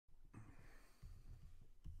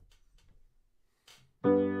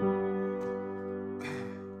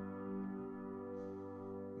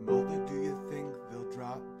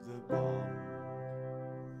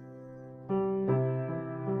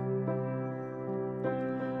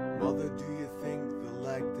Mother, do you think they'll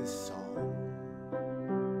like this song?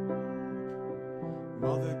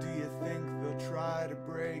 Mother, do you think they'll try to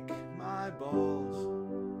break my balls?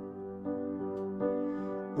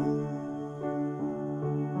 Ooh,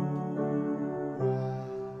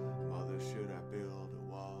 mother, should I build a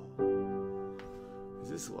wall? Is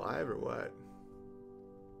this live or what?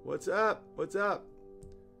 What's up? What's up?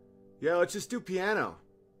 Yeah, let's just do piano.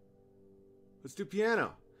 Let's do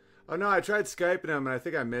piano. Oh no, I tried Skyping him and I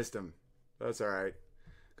think I missed him. That's all right.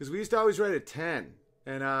 Because we used to always write at 10.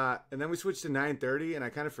 And then we switched to 9:30 and I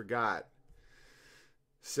kind of forgot.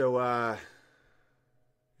 So,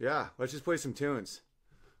 yeah, let's just play some tunes.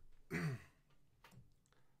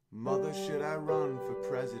 Mother, should I run for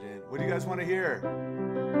president? What do you guys want to hear?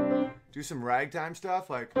 Do some ragtime stuff?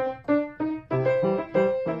 Like...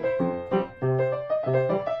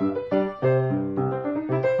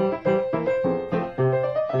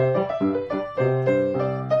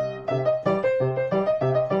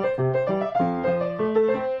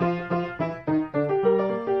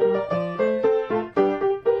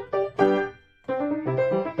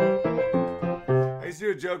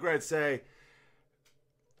 a joke where I'd say,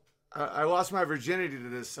 I lost my virginity to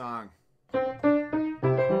this song. I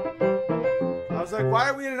was like, why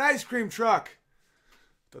are we in an ice cream truck?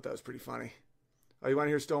 Thought that was pretty funny. Oh, you want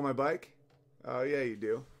to hear Stole My Bike? Oh, yeah, you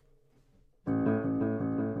do.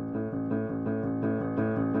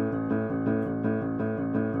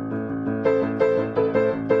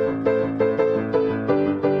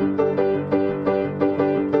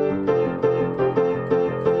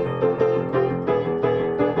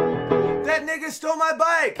 Stole my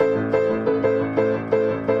bike.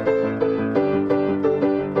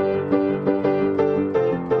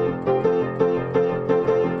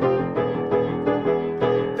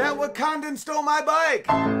 That Wakandan stole my bike.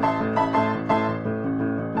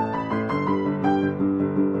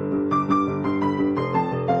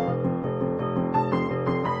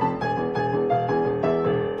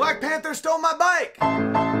 Black Panther stole my bike.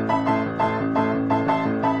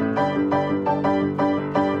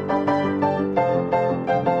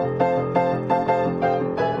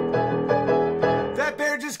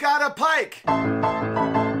 Got a pike.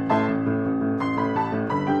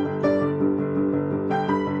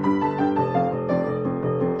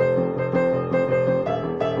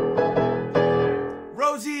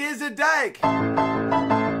 Rosie is a dyke.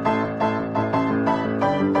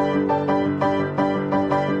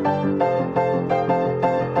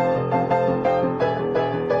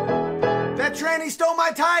 That tranny stole my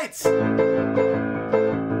tights.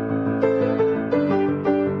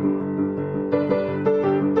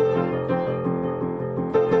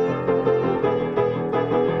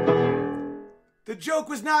 The joke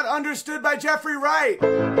was not understood by Jeffrey Wright.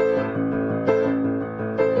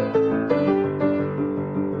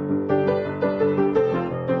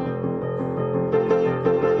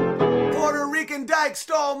 Puerto Rican dyke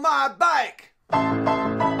stole my bike.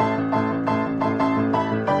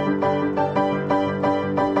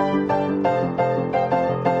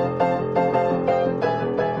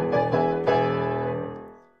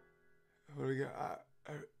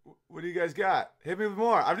 What do you guys got? Hit me with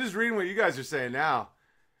more. I'm just reading what you guys are saying now.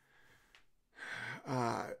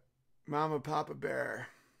 Mama Papa Bear.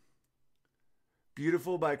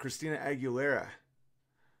 Beautiful by Christina Aguilera.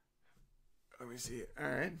 Let me see it. All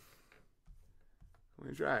right. Let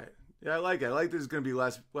me try it. Yeah, I like it. I like there's going to be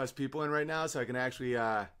less people in right now, so I can actually,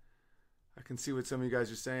 I can see what some of you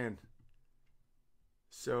guys are saying.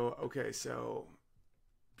 So, okay, so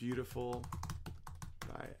Beautiful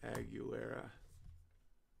by Aguilera.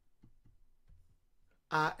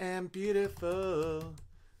 I am beautiful.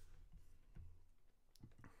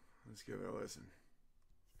 Let's give it a listen.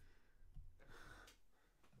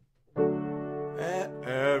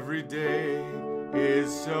 Every day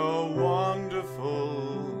is so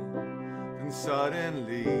wonderful, and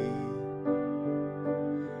suddenly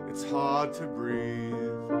it's hard to breathe.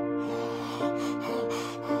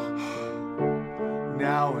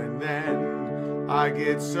 Now and then I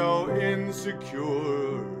get so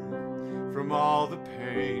insecure from all the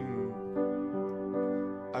pain.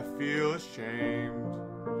 I feel ashamed.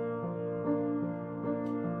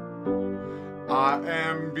 I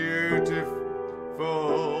am beautiful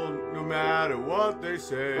no matter what they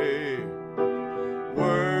say.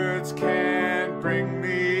 Words can't bring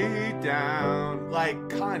me down like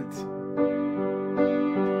cunt.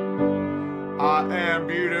 I am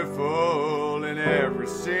beautiful in every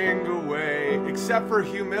single way except for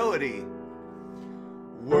humility.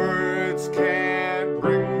 Words can't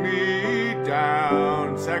bring me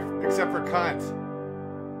down except for cunt.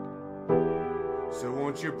 So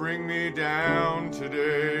won't you bring me down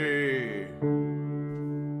today?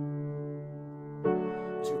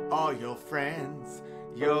 To all your friends,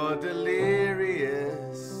 you're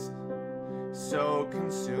delirious, so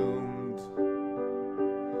consumed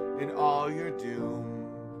in all your doom.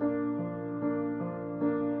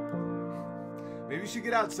 Maybe you should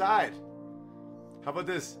get outside. How about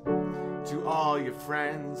this? To all your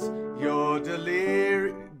friends, you're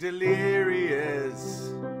delirious.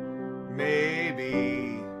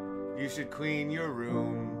 Maybe you should clean your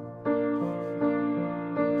room.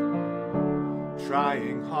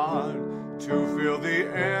 Trying hard to fill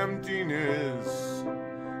the emptiness.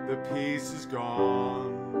 The piece is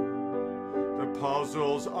gone. The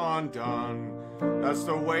puzzle's undone. That's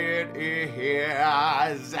the way it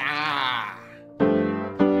is.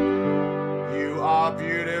 You are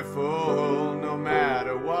beautiful no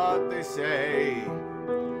matter what they say.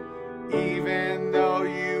 Even though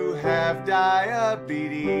you have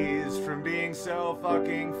diabetes from being so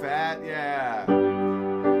fucking fat, yeah.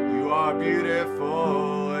 You are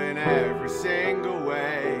beautiful in every single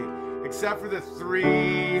way, except for the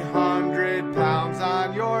 300 pounds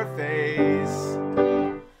on your face.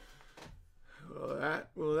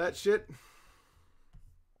 Well, that shit.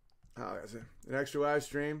 Oh, that's an extra live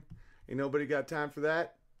stream. Ain't nobody got time for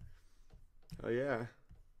that? Oh yeah.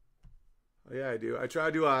 Oh yeah, I do. I try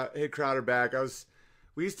to do a Hit Crowder back.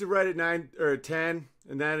 We used to write at 9 or 10,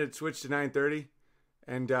 and then it switched to 9:30,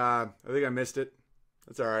 and I think I missed it.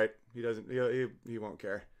 That's all right. He doesn't. He won't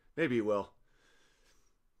care. Maybe he will.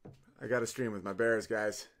 I got to stream with my Bears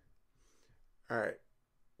guys. All right,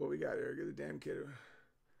 what we got here? Get the damn kid.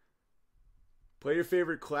 Play your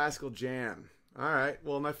favorite classical jam. All right.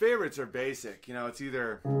 Well, my favorites are basic. You know, it's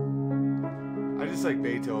either I just like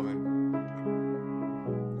Beethoven.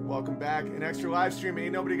 Welcome back. An extra live stream.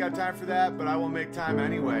 Ain't nobody got time for that, but I will make time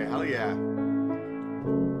anyway. Hell yeah.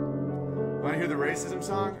 Want to hear the racism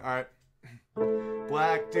song? All right.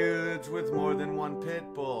 Black dudes with more than one pit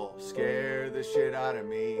bull scare the shit out of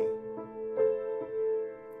me.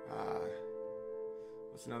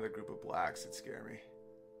 What's another group of blacks that scare me?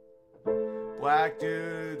 Black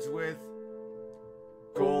dudes with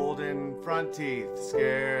golden front teeth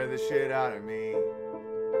scare the shit out of me.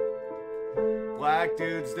 Black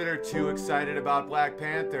dudes that are too excited about Black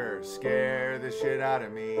Panther scare the shit out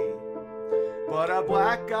of me. But a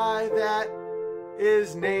black guy that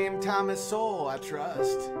is named Thomas Sowell, I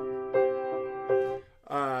trust.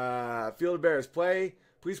 Field of Bears,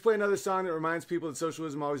 please play another song that reminds people that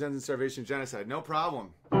socialism always ends in starvation and genocide. No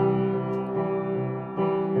problem.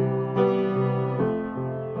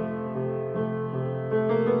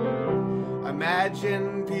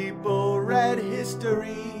 Imagine people read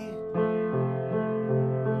history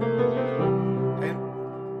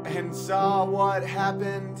and saw what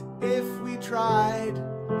happened if we tried.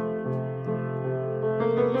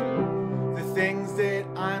 The things that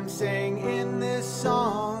I'm saying in this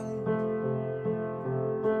song,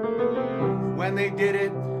 when they did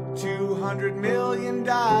it, 200 million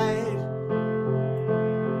died.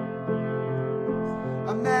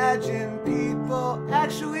 Imagine people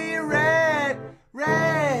actually read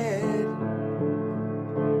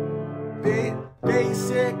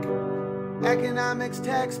basic economics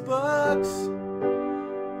textbooks.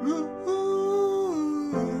 You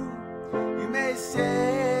may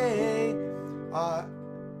say, I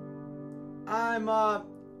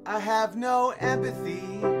have no empathy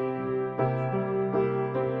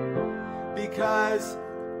because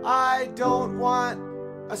I don't want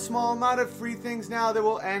a small amount of free things now that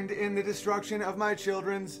will end in the destruction of my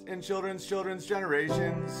children's and children's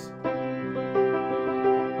generations.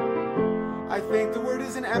 I think the word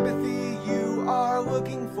isn't empathy you are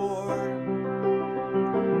looking for.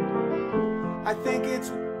 I think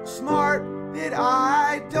it's smart that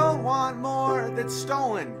I don't want more that's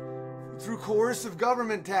stolen through coercive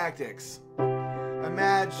government tactics.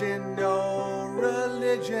 Imagine no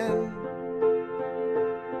religion.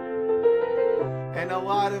 And a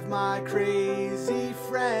lot of my crazy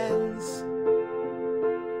friends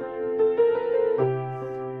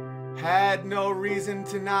had no reason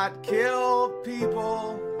to not kill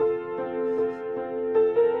people.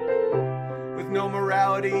 With no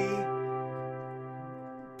morality,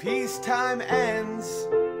 peacetime ends.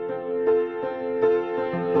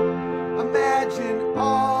 Imagine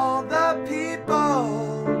all the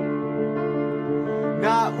people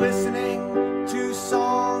not listening to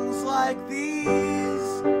songs like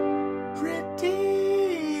these.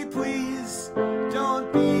 Pretty please,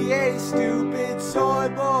 don't be a stupid soy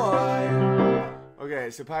boy.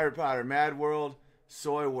 Okay, so Pirate Potter, Mad World,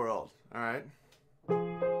 Soy World. All right.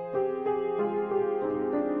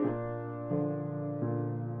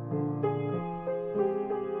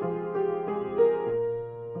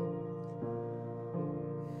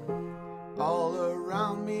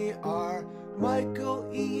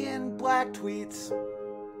 black tweets.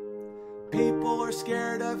 People are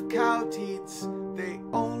scared of cow teats. They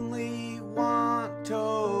only want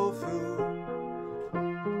tofu.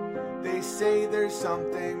 They say there's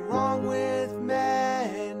something wrong with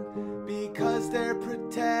men because they're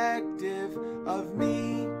protective of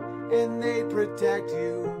me and they protect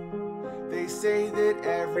you. They say that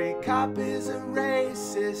every cop is a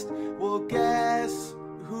racist. Well, guess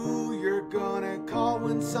who you're gonna call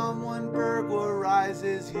when someone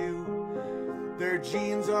burglarizes you? Their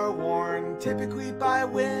jeans are worn typically by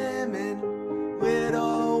women,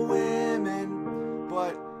 little women,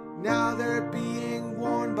 but now they're being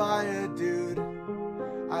worn by a dude.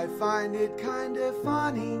 I find it kind of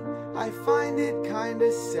funny, I find it kind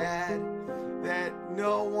of sad that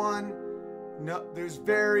there's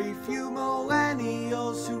very few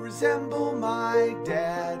millennials who resemble my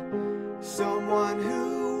dad. Someone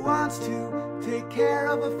who wants to take care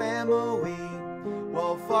of a family.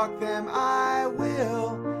 Well, fuck them, I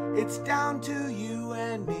will. It's down to you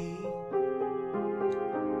and me.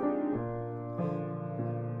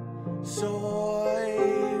 Soy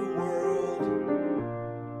world.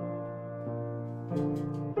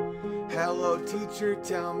 Hello, teacher,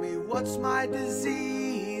 tell me what's my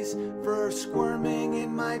disease for squirming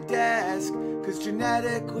in my desk? 'Cause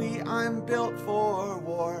genetically I'm built for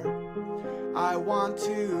war. I want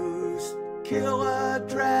to kill a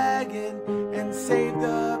dragon and save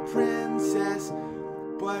the princess,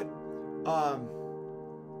 but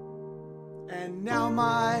and now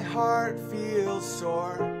my heart feels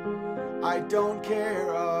sore. I don't care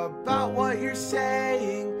about what you're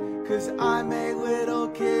saying, 'cause I'm a little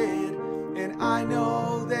kid and I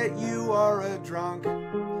know that you are a drunk.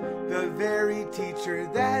 The very teacher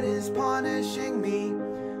that is punishing me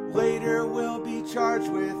later will be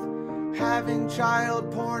charged with having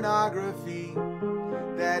child pornography.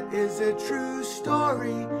 That is a true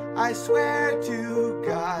story, I swear to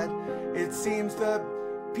God. It seems the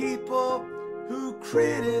people who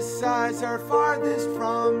criticize are farthest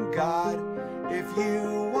from God. If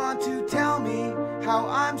you want to tell me how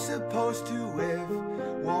I'm supposed to live,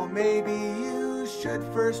 well, maybe you should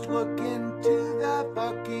first look into the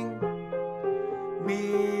fucking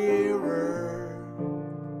mirror.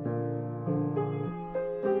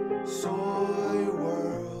 Soy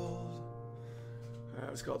World.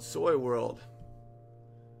 It's called Soy World.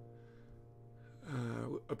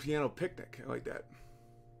 A piano picnic. I like that.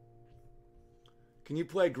 Can you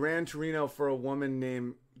play Gran Torino for a woman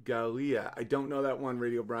named Galia? I don't know that one,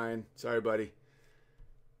 Radio Brian. Sorry, buddy.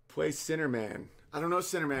 Play Sinnerman. I don't know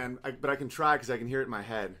Sinnerman, but I can try because I can hear it in my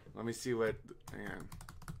head. Let me see what... Hang on.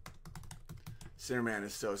 Sinnerman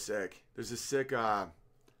is so sick. There's a sick... there's a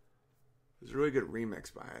really good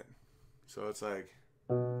remix by it. So it's like...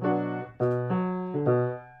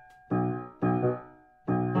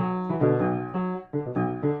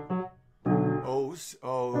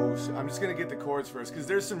 I'm just gonna get the chords first because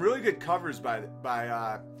there's some really good covers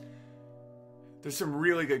there's some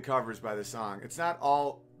really good covers by the song. It's not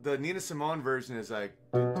all... The Nina Simone version is like...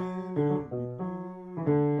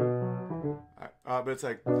 but it's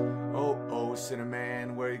like... Oh,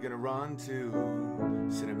 Cinnamon, where you gonna run to?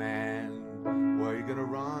 Cinnamon, where you gonna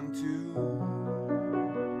run to?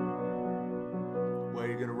 Where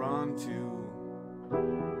you gonna run to?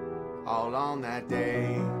 All on that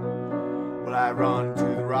day, will I run to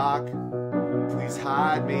the rock? Please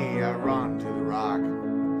hide me, I run to the rock.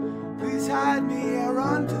 Please hide me, I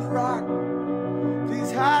run to the rock.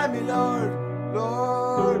 Please hide me, Lord,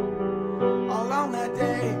 Lord, all on that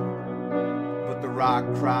day. But the rock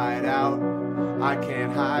cried out, I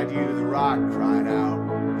can't hide you, the rock cried out.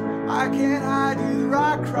 I can't hide you, the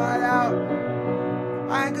rock cried out.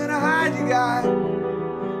 I ain't gonna hide you, guy,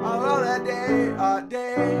 all on that day,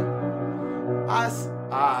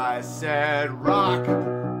 I said, rock,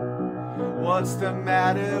 what's the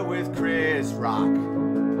matter with Chris Rock?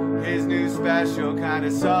 His new special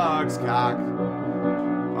kinda sucks, cock.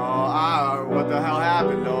 Oh, what the hell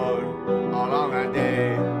happened, Lord, all on that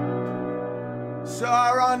day? So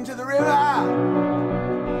I run to the river,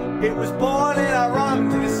 it was boiling, I run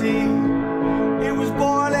to the sea. It was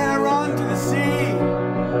boiling, I run to the sea.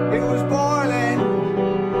 It was boiling,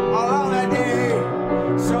 all on that day.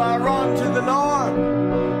 So I run to the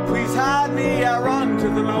Lord, please hide me, I run to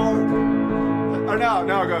the Lord. Or no, it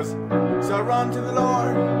goes, so I run to the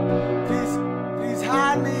Lord, please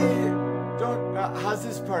hide me. Don't, how's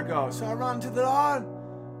this part go? So I run to the Lord,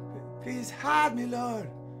 please hide me, Lord.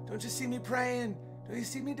 Don't you see me praying? Don't you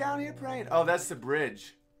see me down here praying? Oh, that's the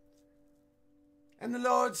bridge. And the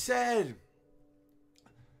Lord said,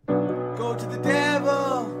 go to the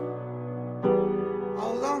devil,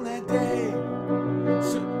 all on that day.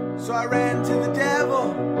 So So I ran to the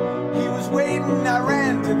devil. He was waiting, I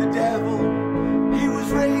ran to the devil. He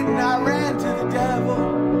was waiting, I ran to the devil.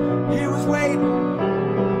 He was waiting.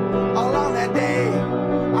 All on that day,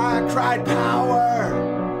 I cried power.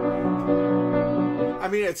 I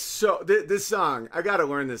mean, it's so this song. I gotta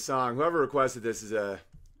learn this song. Whoever requested this is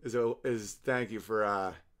thank you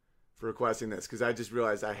for requesting this, because I just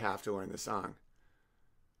realized I have to learn this song.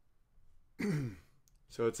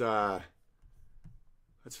 So it's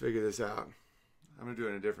let's figure this out. I'm gonna do it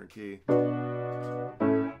in a different key.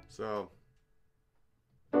 So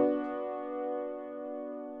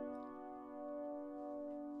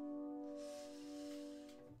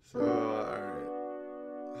all right.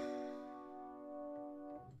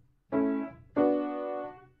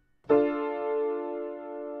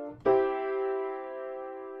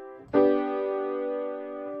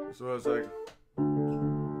 So it's like,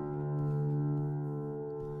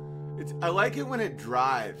 I like it when it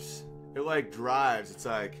drives. It like drives. It's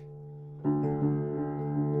like,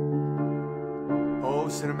 oh,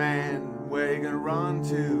 Cinnamon, where you gonna run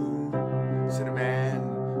to?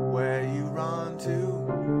 Cinnamon, where you run to?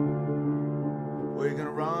 Where you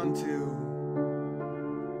gonna run to?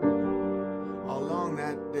 All along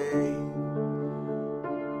that day,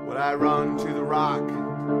 will I run to the rock?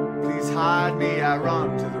 Please hide me, I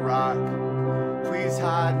run to the rock. Please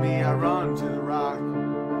hide me, I run to the rock.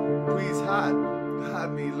 Please hide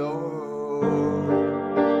me, Lord.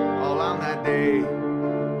 All on that day,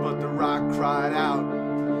 but the rock cried out,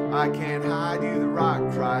 I can't hide you, the rock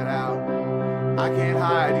cried out. I can't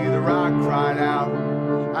hide you, the rock cried out.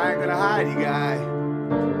 I ain't gonna hide you, guy.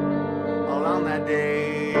 All on that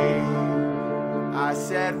day, I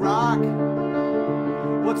said, rock,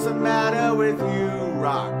 what's the matter with you,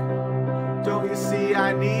 rock? Don't you see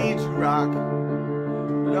I need you, rock?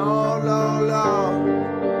 Low, low, low.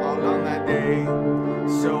 All on that day,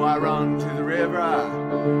 so I run to the river.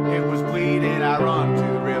 It was bleeding, I run to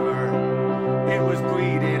the river. It was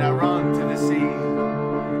bleeding, I run to the sea.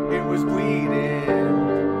 It was bleeding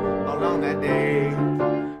all on that day.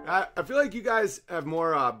 I feel like you guys have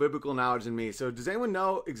more biblical knowledge than me. So does anyone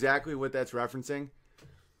know exactly what that's referencing?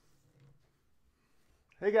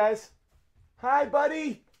 Hey guys. Hi,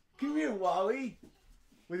 buddy. Come here, Wally.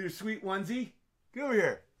 With your sweet onesie. Get over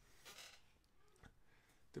here.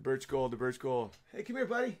 The birch gold, the birch gold. Hey, come here,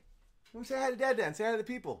 buddy. Come say hi to Dad then. Say hi to the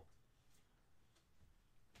people.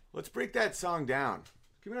 Let's break that song down.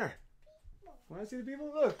 Come here. Want to see the people?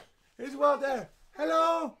 Look. Here's Walt there.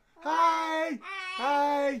 Hello. Hi.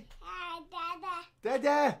 Hi. Hi, Dada.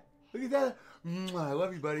 Dada. Look at that. I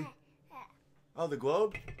love you, buddy. Oh, the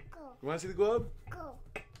globe? Go. You want to see the globe? Go.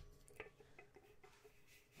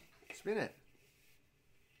 Spin it.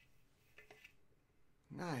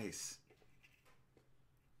 Nice.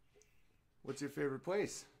 What's your favorite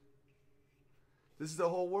place? This is the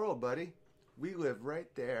whole world, buddy. We live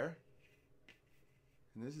right there.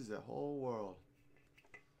 And this is the whole world.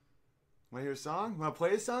 Want to hear a song? Want to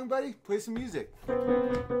play a song, buddy? Play some music.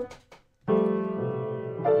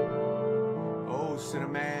 Oh,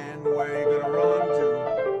 Cinnamon, where you gonna run to?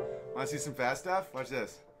 Want to see some fast stuff? Watch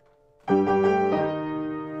this. Here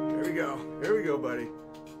we go. Here we go, buddy.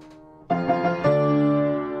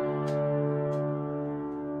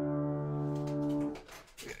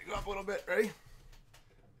 Go up a little bit. Ready?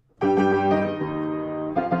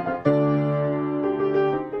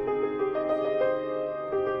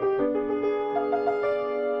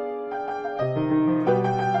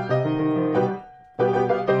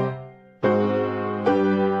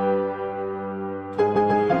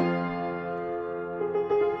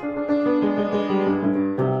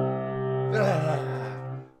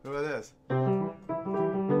 What about this? No?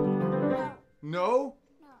 No.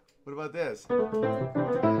 What about this?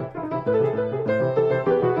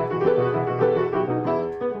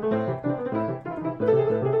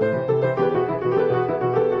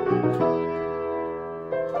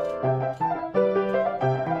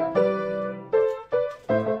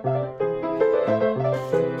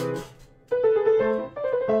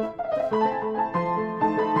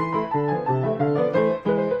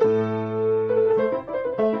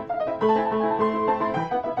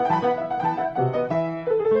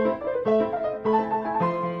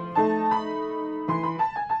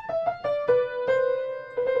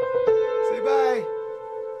 Say bye.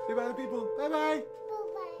 Say bye to people. Bye-bye.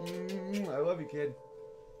 Bye-bye. I love you, kid.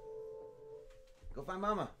 Go find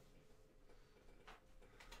Mama.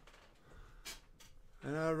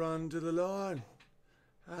 And I run to the Lord.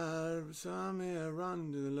 I saw me, I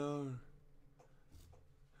run to the Lord.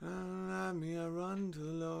 Around me, I run to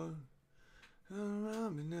the Lord.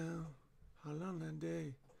 Around me now, all on that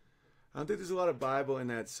day. I don't think there's a lot of Bible in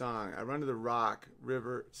that song. I run to the rock,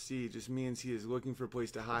 river, sea just means he is looking for a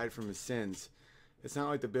place to hide from his sins. It's not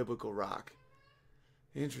like the biblical rock.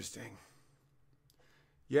 Interesting.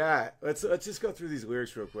 Yeah, let's just go through these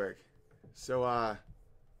lyrics real quick. So,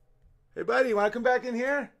 hey buddy, you want to come back in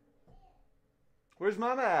here? Where's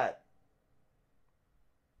Mama at?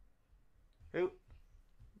 Hey,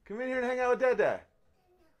 come in here and hang out with Dada.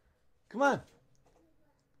 Come on.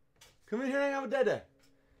 Come in here and hang out with Dada.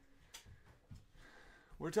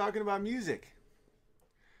 We're talking about music.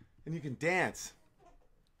 And you can dance.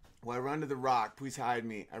 Well, I run to the rock, please hide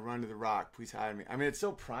me. I run to the rock, please hide me. I mean, it's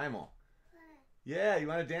so primal. Yeah, you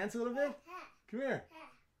want to dance a little bit? Come here.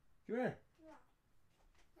 Come here.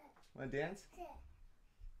 Want to dance?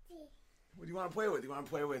 What do you want to play with? You want to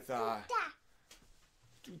play with, Want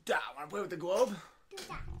to play with the globe?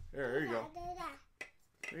 There you go.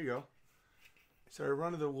 There you go. So I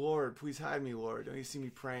run to the Lord, please hide me, Lord. Don't you see me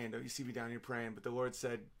praying? Don't you see me down here praying? But the Lord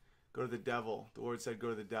said, go to the devil. The Lord said, go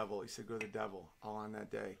to the devil. He said, go to the devil, all on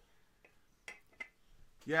that day.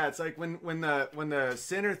 Yeah, it's like when the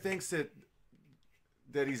sinner thinks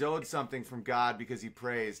that he's owed something from God because he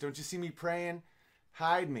prays. Don't you see me praying?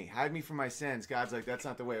 Hide me from my sins. God's like, that's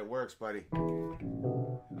not the way it works, buddy.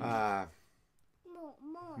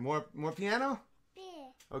 More piano?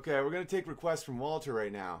 Okay, we're gonna take requests from Walter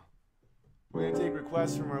right now. We're gonna take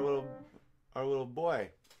requests from our little boy.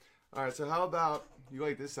 All right, so how about you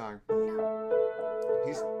like this song?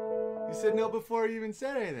 He said no before he even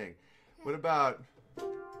said anything. What about?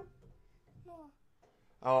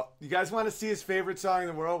 Oh, you guys want to see his favorite song in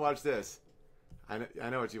the world? Watch this. I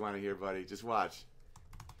know what you want to hear, buddy. Just watch.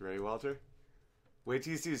 You ready, Walter? Wait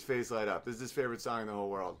till you see his face light up. This is his favorite song in the whole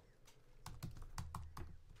world.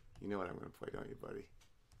 You know what I'm going to play, don't you, buddy?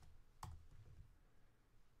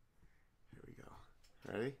 Here we go.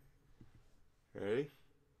 Ready? Ready?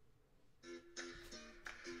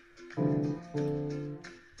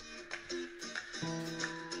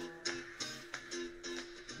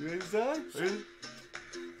 You ready, son? Ready?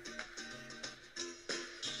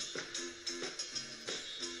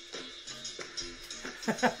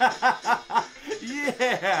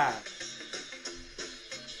 Yeah!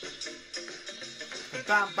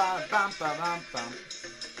 Bam bam bam bam bam bam.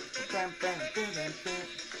 Bam bam bam bam bam.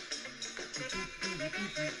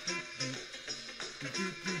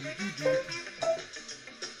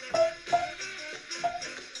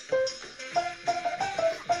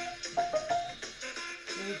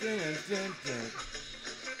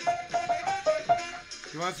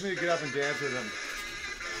 He wants me to get up and dance with him.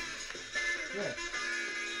 Yeah.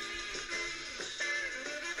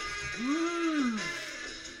 Woo!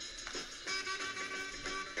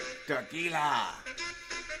 Tequila!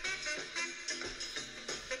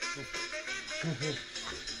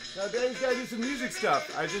 Now, Daddy's gotta do some music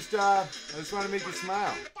stuff. I just want to make you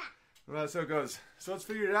smile. Well, so it goes. So let's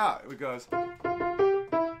figure it out. It goes. That's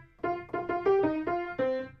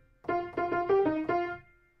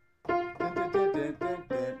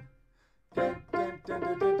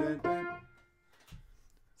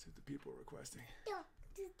what the people are requesting.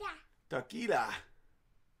 Tequila.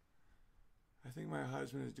 I think my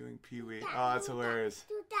husband is doing Pee-wee. Oh, that's hilarious.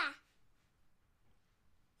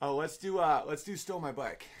 Oh, let's do Stole My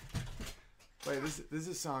Bike. Wait, this is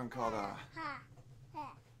a song called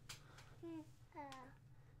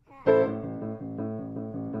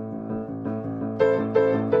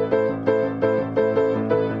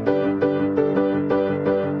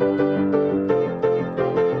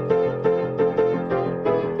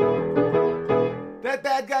That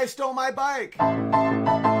bad guy stole my bike.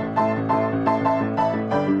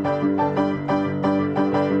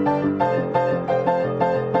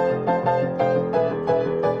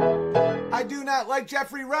 I do not like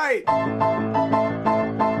Jeffrey Wright.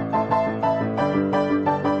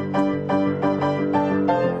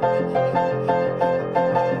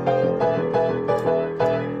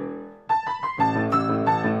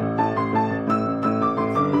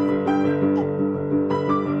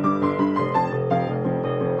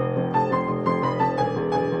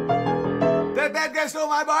 That bad guy stole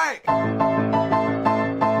my bike.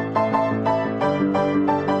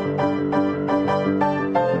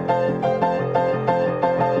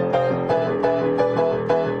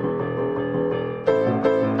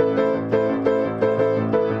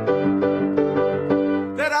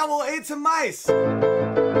 Some mice.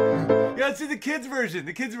 Yeah, let's do the kids version.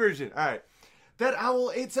 The kids version. All right. That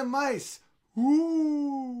owl ate some mice.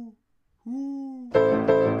 Ooh. Ooh.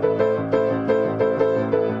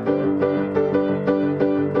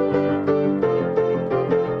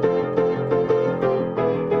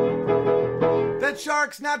 That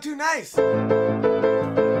shark's not too nice.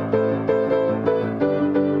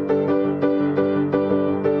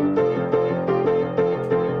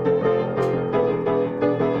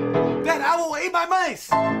 That owl ate my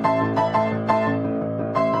mice!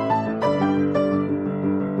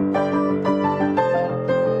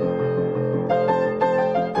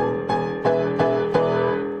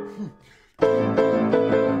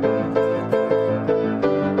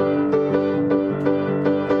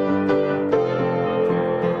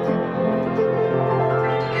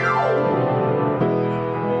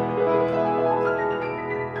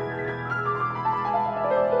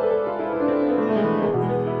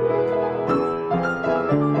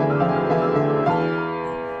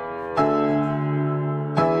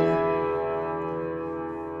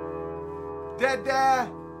 Dada!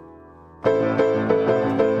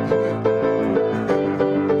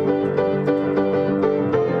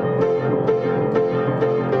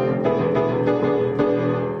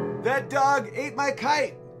 That dog ate my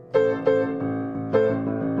kite!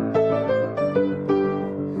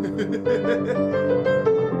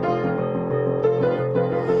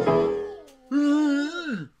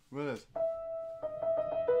 What is this?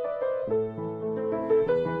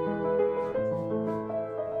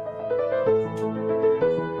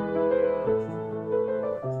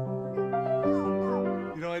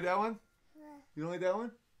 You don't like that one? You don't like that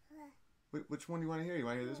one? Wait, which one do you want to hear? You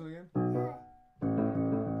want to hear this one again?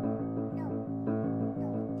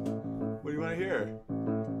 What do you want to hear?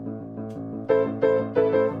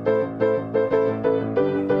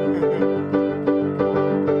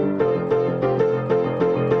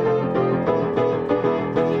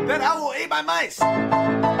 That owl ate my mice!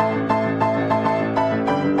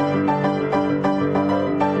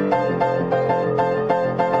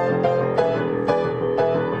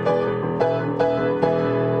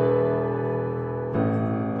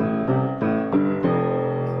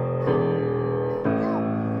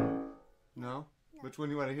 No? Which one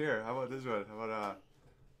do you want to hear? How about this one? How about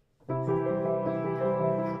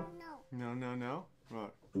no?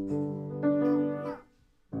 What?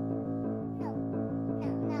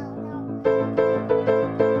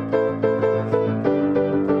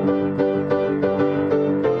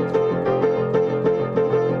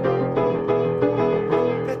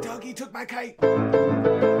 That doggy took my kite.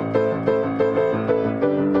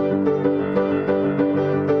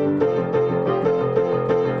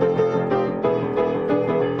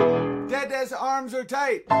 Dada's arms are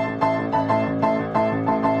tight.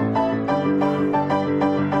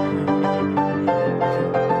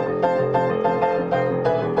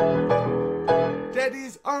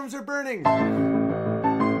 Daddy's arms are burning.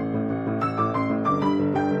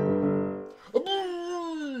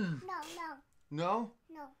 No?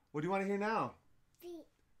 No. What do you want to hear now?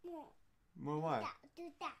 More what?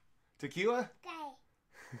 Tequila?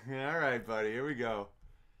 All right, buddy. Here we go.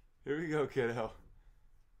 Here we go, kiddo.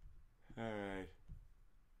 All right.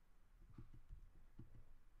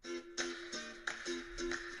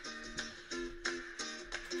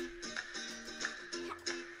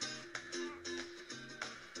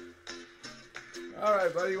 All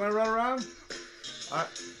right, buddy. You want to run around? All right.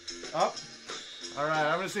 Up. All right.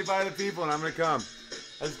 I'm going to say bye to the people, and I'm going to come.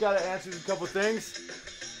 I just got to answer a couple things.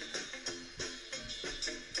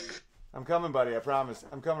 I'm coming, buddy. I promise.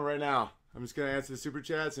 I'm coming right now. I'm just going to answer the super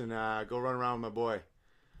chats and go run around with my boy.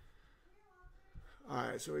 All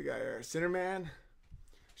right, so we got here Cinderman,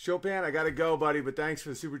 Chopin. I gotta go, buddy, but thanks for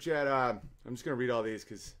the super chat. I'm just gonna read all these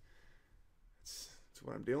because it's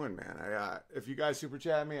what I'm doing, man. If you guys super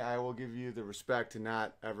chat me, I will give you the respect to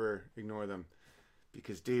not ever ignore them,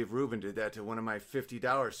 because Dave Rubin did that to one of my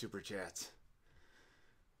 $50 super chats.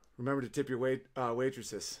 Remember to tip your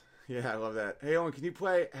waitresses. Yeah, I love that. Hey, Owen, can you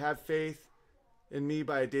play "Have Faith in Me"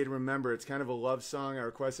 by A Day to Remember? It's kind of a love song I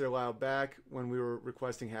requested a while back when we were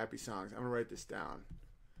requesting happy songs. I'm going to write this down.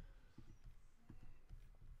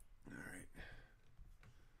 All right.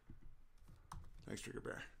 Thanks, Trigger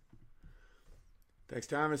Bear. Thanks,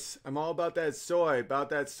 Thomas. I'm all about that soy and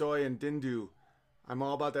Dindu. I'm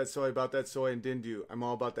all about that soy and Dindu. I'm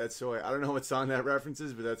all about that soy. I don't know what song that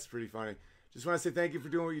references, but that's pretty funny. Just want to say thank you for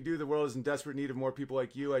doing what you do. The world is in desperate need of more people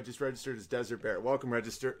like you. I just registered as Desert Bear. Welcome,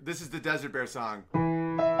 register. This is the Desert Bear song.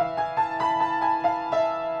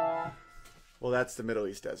 Well, that's the Middle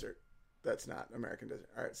East desert. That's not American desert.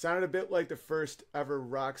 All right. Sounded a bit like the first ever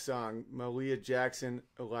rock song, Malia Jackson,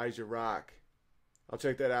 Elijah Rock. I'll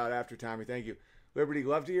check that out after, Tommy. Thank you. Liberty,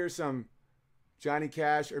 love to hear some Johnny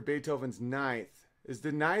Cash or Beethoven's Ninth. Is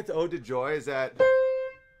the Ninth Ode to Joy? Is that...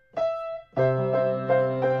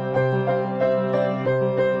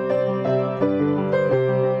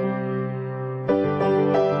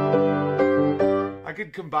 I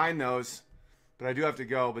could combine those, but I do have to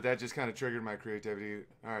go, but that just kind of triggered my creativity.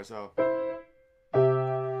 All right, so...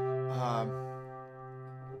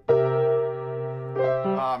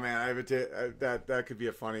 Oh man, I have that could be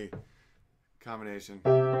a funny combination.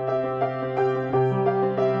 So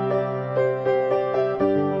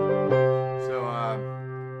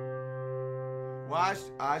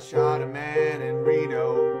I shot a man in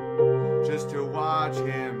Reno just to watch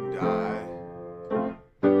him die.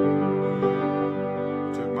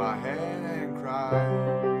 Took my hand and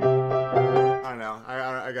cried. I don't know.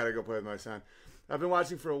 I gotta go play with my son. I've been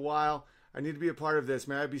watching for a while. I need to be a part of this.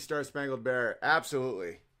 May I be Star Spangled Bear?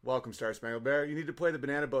 Absolutely. Welcome, Star Spangled Bear. You need to play the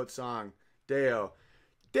Banana Boat song. Deo.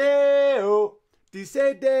 Deo.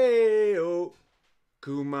 Dice Deo.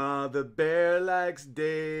 Kuma the bear likes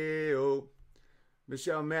Deo.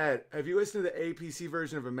 Michelle Matt, have you listened to the APC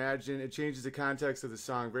version of Imagine? It changes the context of the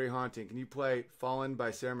song. Very haunting. Can you play Fallen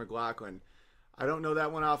by Sarah McLachlan? I don't know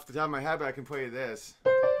that one off the top of my head, but I can play you this.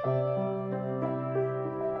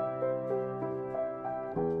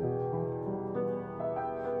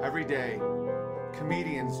 Every day,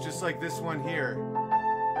 comedians, just like this one here,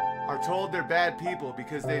 are told they're bad people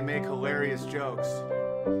because they make hilarious jokes.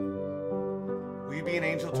 Will you be an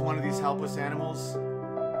angel to one of these helpless animals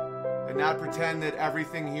and not pretend that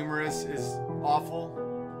everything humorous is awful?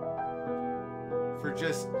 For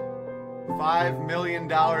just $5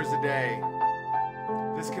 million a day,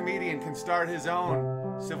 this comedian can start his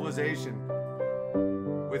own civilization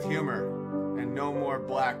with humor and no more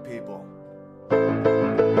black people.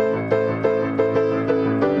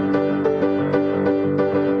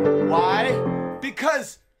 Why?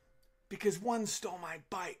 Because one stole my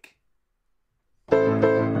bike.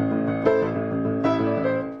 Alright,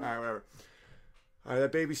 whatever.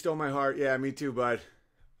 That baby stole my heart. Yeah, me too, bud.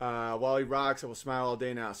 While he rocks, I will smile all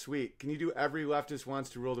day now. Sweet. Can you do Every Leftist Wants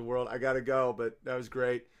to Rule the World? I gotta go, but that was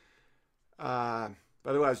great. By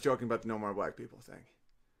the way, I was joking about the No More Black People thing.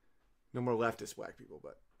 No more leftist black people,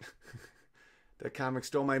 but... That comic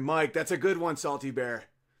stole my mic. That's a good one, Salty Bear.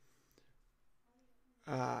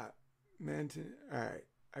 All right.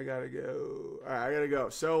 I gotta go.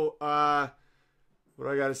 So, what do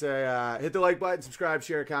I gotta say? Hit the like button, subscribe,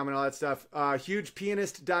 share, comment, all that stuff.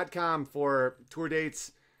 Hugepianist.com for tour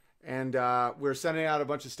dates. And we're sending out a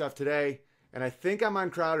bunch of stuff today. And I think I'm on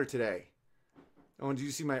Crowder today. Oh, and did you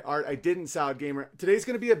see my art? I didn't, Solid Gamer. Today's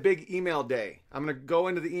going to be a big email day. I'm going to go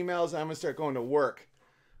into the emails and I'm going to start going to work.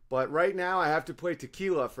 But right now, I have to play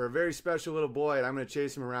tequila for a very special little boy, and I'm going to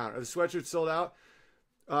chase him around. Are the sweatshirts sold out?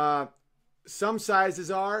 Some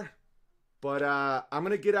sizes are, but I'm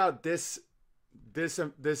going to get out this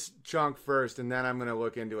chunk first, and then I'm going to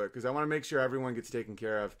look into it, because I want to make sure everyone gets taken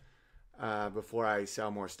care of before I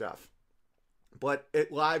sell more stuff. But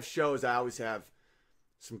at live shows, I always have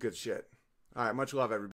some good shit. All right, much love, everybody.